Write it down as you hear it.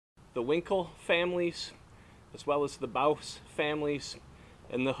the Winkle families, as well as the Baus families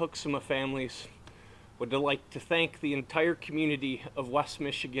and the Hoeksema families, would like to thank the entire community of West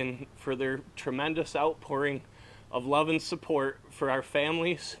Michigan for their tremendous outpouring of love and support for our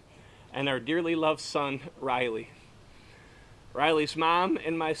families and our dearly loved son, Riley. Riley's mom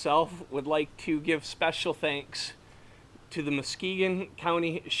and myself would like to give special thanks to the Muskegon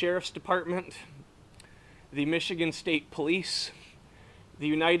County Sheriff's Department, the Michigan State Police, the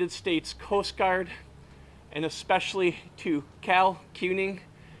United States Coast Guard, and especially to Cal Kuning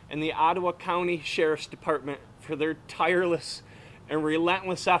and the Ottawa County Sheriff's Department for their tireless and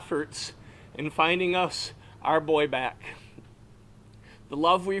relentless efforts in finding us our boy back. The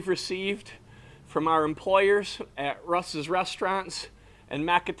love we've received from our employers at Russ's Restaurants and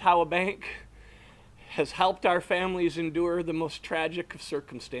Macatawa Bank has helped our families endure the most tragic of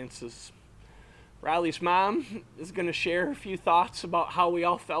circumstances. Riley's mom is going to share a few thoughts about how we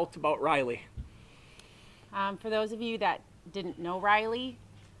all felt about Riley. For those of you that didn't know Riley,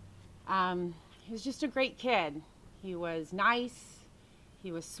 he was just a great kid. He was nice,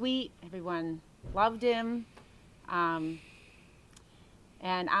 he was sweet, everyone loved him. And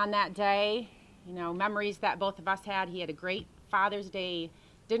on that day, you know, memories that both of us had, he had a great Father's Day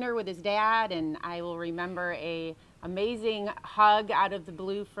dinner with his dad, and I will remember a amazing hug out of the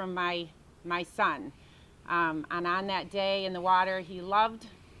blue from my son. And on that day in the water, he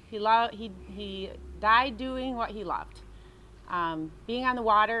died doing what he loved. Being on the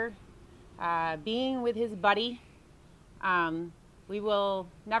water, being with his buddy. We will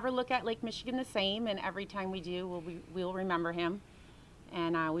never look at Lake Michigan the same, and every time we do, we'll remember him.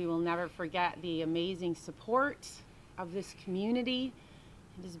 And we will never forget the amazing support of this community.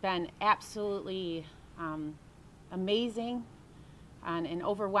 It has been absolutely amazing and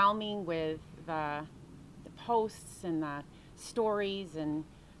overwhelming with the posts and the stories. And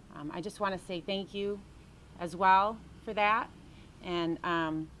I just want to say thank you as well for that. And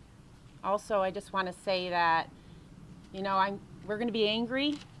also, I just want to say that, you know, we're going to be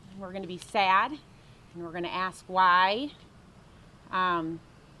angry, we're going to be sad, and we're going to ask why.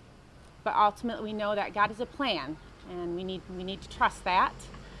 But ultimately, we know that God has a plan, and we need to trust that.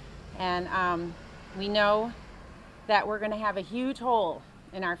 And we know that we're going to have a huge hole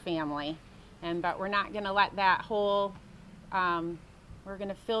in our family, but we're not going to let that hole. We're going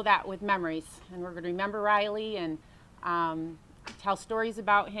to fill that with memories, and we're going to remember Riley and tell stories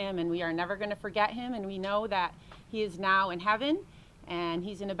about him, and we are never going to forget him. And we know that he is now in heaven, and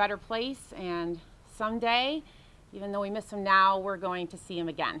he's in a better place. And someday, even though we miss him now, we're going to see him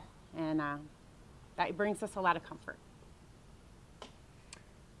again. And that brings us a lot of comfort.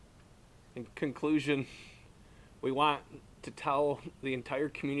 In conclusion, we want to tell the entire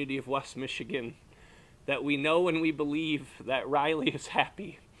community of West Michigan that we know and we believe that Riley is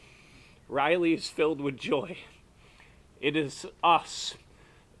happy. Riley is filled with joy. It is us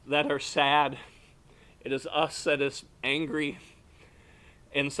that are sad. It is us that is angry.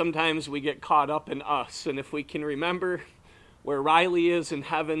 And sometimes we get caught up in us. And if we can remember where Riley is in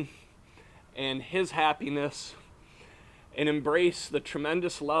heaven and his happiness, and embrace the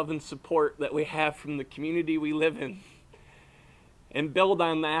tremendous love and support that we have from the community we live in, and build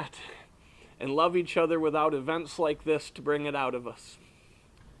on that, and love each other without events like this to bring it out of us.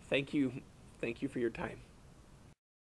 Thank you. Thank you for your time.